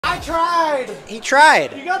tried! He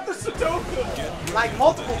tried! You got the Sudoku! Like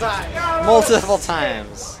multiple times. Multiple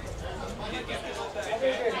times.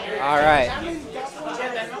 Alright.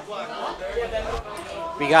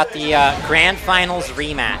 We got the Grand Finals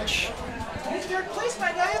rematch.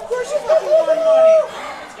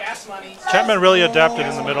 Chapman really adapted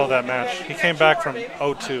in the middle of that match. He came back from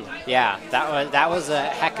 0-2. Yeah, that was a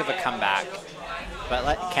heck of a comeback. But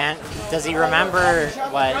does he remember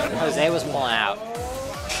what Jose was pulling out?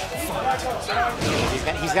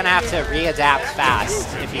 He's gonna have to readapt fast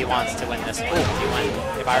if he wants to win this. Ooh,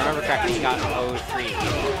 if I remember correctly, he got 0-3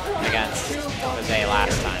 against Jose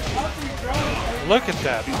last time. Look at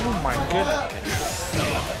that! Oh my goodness!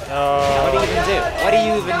 What do you even do? What do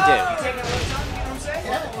you even do?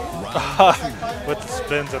 With the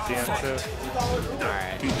spins at the end too.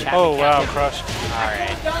 Alright. Oh wow, crushed.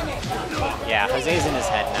 Alright. Yeah, Jose's in his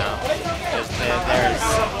head now.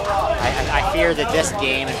 I fear that this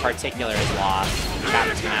game in particular is lost.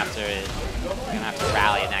 Chapman's gonna have to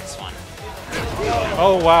rally the next one.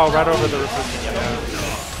 Oh wow, right over the Rapukin.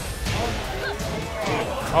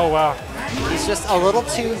 Oh wow. He's just a little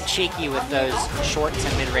too cheeky with those short to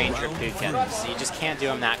mid-range Rapukins. You just can't do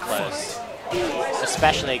him that close.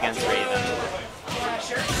 Especially against Raven.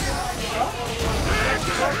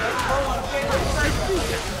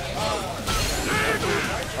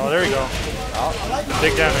 Oh, there you go. Oh.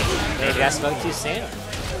 Big damage. Maybe I spoke too soon.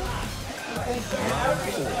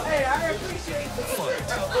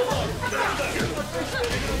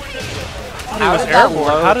 He was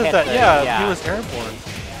airborne. How did that? Yeah, he was airborne.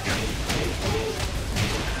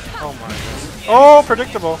 Oh my goodness. Oh,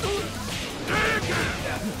 predictable.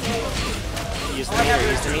 Use the meter,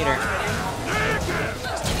 use the meter.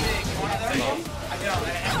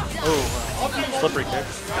 Oh, slippery kick.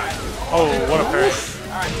 Oh, what a parry.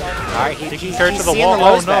 Alright, he can carry to the wall.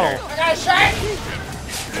 Oh no.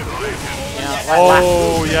 You know,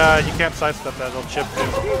 oh yeah, you can't sidestep that, it'll chip too.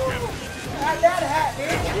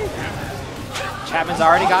 Chapman's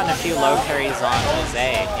already gotten a few low carries on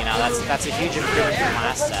Jose. You know, that's a huge improvement from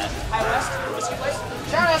last set.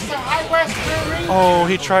 Oh,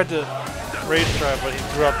 he tried to rage drive, but he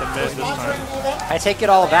threw out the mid this time. I take it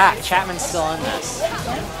all back. Chapman's still in this.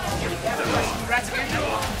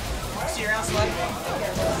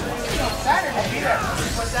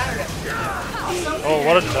 Oh,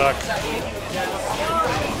 what a duck.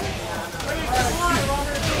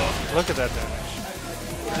 Look at that damage.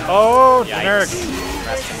 Oh, generic.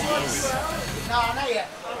 No, not yet.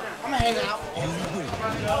 I'm hanging out.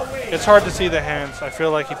 It's hard to see the hands. I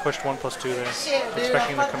feel like he pushed 1+2 there,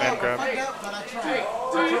 expecting the command grab.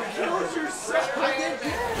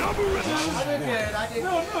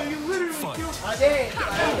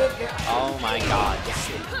 Oh my god.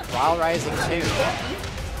 While rising too.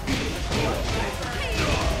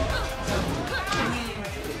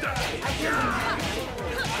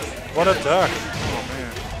 What a duck. Oh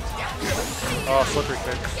man. Oh, slippery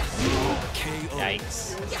kick.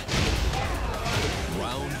 Yikes.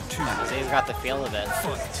 Round 2. Jose's got the feel of it.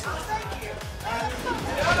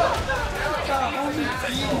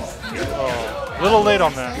 Oh, a little late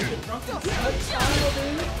on that.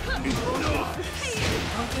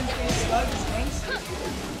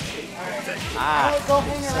 Ah, some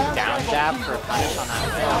down jab for a punish on that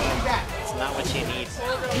fail. It's not what you need.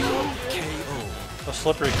 The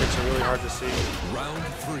slippery kicks are really hard to see. Round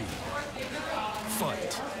 3.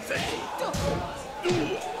 Fight.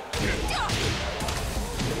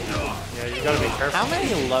 Yeah, you gotta be careful. How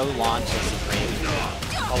many low launches is Raven?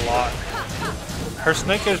 A lot. Her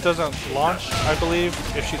snake edge doesn't launch, I believe,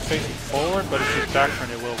 if she's facing forward, but if she's back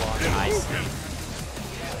turn, it will launch. I see.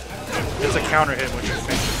 It's a counter hit when she's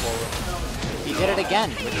facing forward. He did it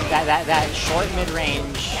again. That short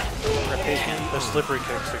mid-range Rapukin. The slippery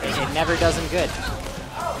kicks again. It never does him good.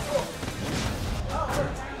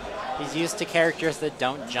 He's used to characters that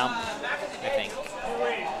don't jump, I think.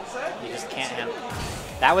 You just can't handle it.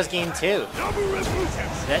 That was game 2.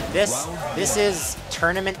 This is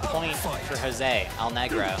tournament point for Jose,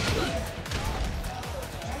 ELNEGRO.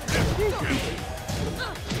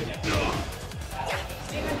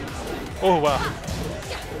 Oh wow.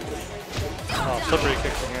 Oh, slippery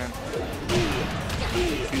kicks again.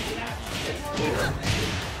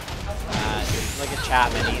 Look at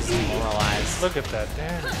Chapman, he's demoralized. Look at that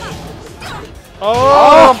damage.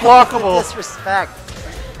 Oh, unblockable. Disrespect.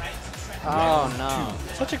 Oh no.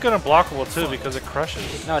 Such a good unblockable too because it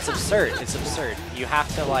crushes. No, it's absurd. It's absurd. You have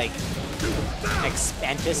to like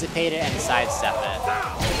anticipate it and sidestep it,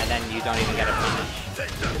 and then you don't even get a punish.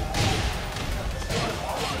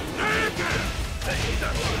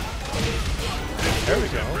 There we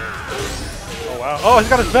go. Oh wow. Oh, he's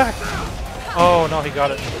got his back. Oh no, he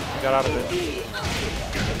got it. He got out of it.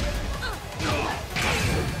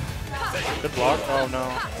 Good block. Oh no.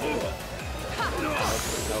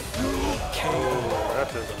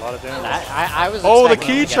 That does a lot of damage. I was. Oh, the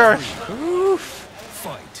expecting key to get- charge.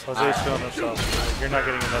 Fight. Jose's feeling himself. You're not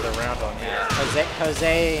getting another round on me.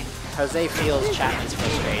 Jose feels Chapman's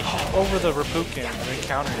frustration. Over the Rapukin and then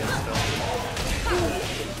countered it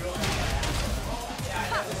still.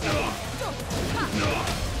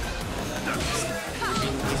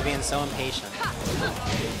 He's being so impatient.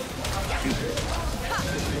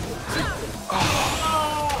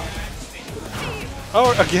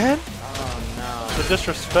 Oh, again? Oh no. The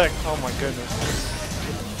disrespect. Oh my goodness.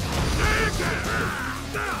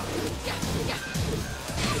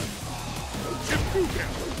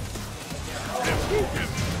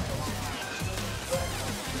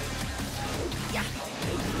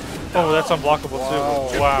 Oh, that's unblockable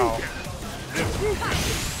too. Wow.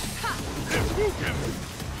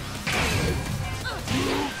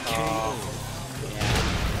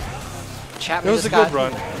 Chapman It was just a good got,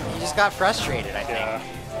 run. He just got frustrated, I think. Yeah.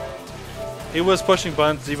 He was pushing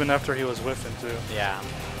buttons even after he was whiffing too. Yeah.